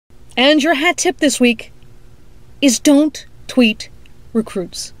And your hat tip this week is don't tweet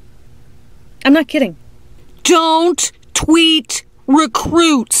recruits. I'm not kidding. Don't tweet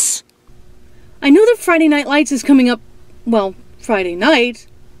recruits. I know that Friday Night Lights is coming up, well, Friday night,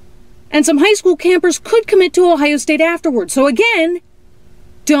 and some high school campers could commit to Ohio State afterwards. So again,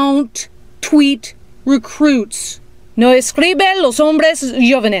 don't tweet recruits. No escribe los hombres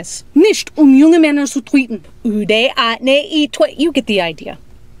jóvenes. Nicht junge Männer zu tweeten. You get the idea.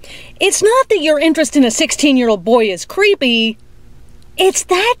 It's not that your interest in a 16-year-old boy is creepy. It's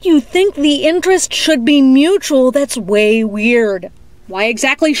that you think the interest should be mutual. That's way weird. Why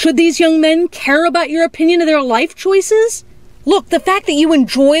exactly should these young men care about your opinion of their life choices? Look, the fact that you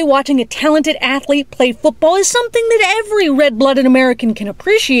enjoy watching a talented athlete play football is something that every red-blooded American can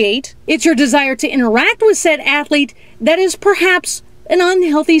appreciate. It's your desire to interact with said athlete that is perhaps an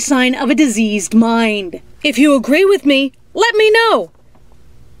unhealthy sign of a diseased mind. If you agree with me, let me know.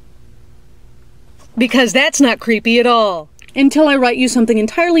 Because that's not creepy at all. Until I write you something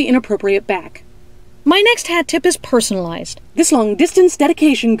entirely inappropriate back. My next hat tip is personalized. This long-distance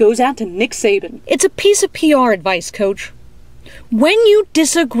dedication goes out to Nick Saban. It's a piece of PR advice, Coach. When you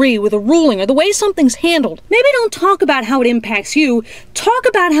disagree with a ruling or the way something's handled, maybe don't talk about how it impacts you. Talk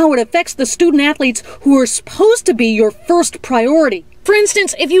about how it affects the student-athletes who are supposed to be your first priority. For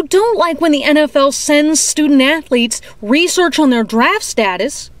instance, if you don't like when the NFL sends student-athletes research on their draft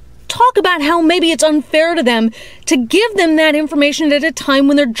status, talk about how maybe it's unfair to them to give them that information at a time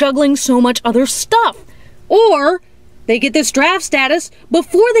when they're juggling so much other stuff. Or they get this draft status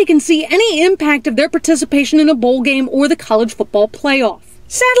before they can see any impact of their participation in a bowl game or the college football playoff.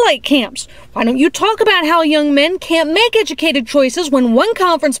 Satellite camps. Why don't you talk about how young men can't make educated choices when one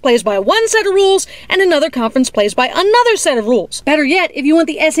conference plays by one set of rules and another conference plays by another set of rules? Better yet, if you want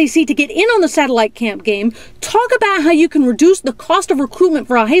the SAC to get in on the satellite camp game, talk about how you can reduce the cost of recruitment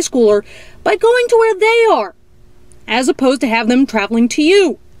for a high schooler by going to where they are, as opposed to have them traveling to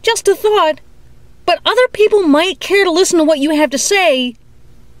you. Just a thought. But other people might care to listen to what you have to say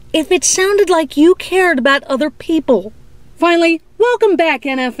if it sounded like you cared about other people. Finally, welcome back,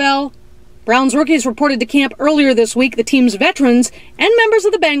 NFL. Browns rookies reported to camp earlier this week. The team's veterans and members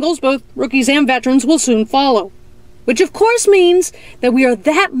of the Bengals, both rookies and veterans, will soon follow. Which of course means that we are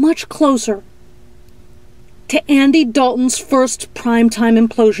that much closer to Andy Dalton's first primetime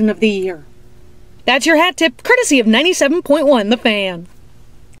implosion of the year. That's your hat tip, courtesy of 97.1 The Fan.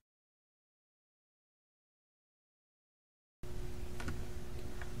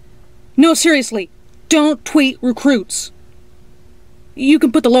 No, seriously, don't tweet recruits. You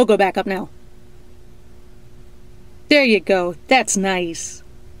can put the logo back up now. There you go. That's nice.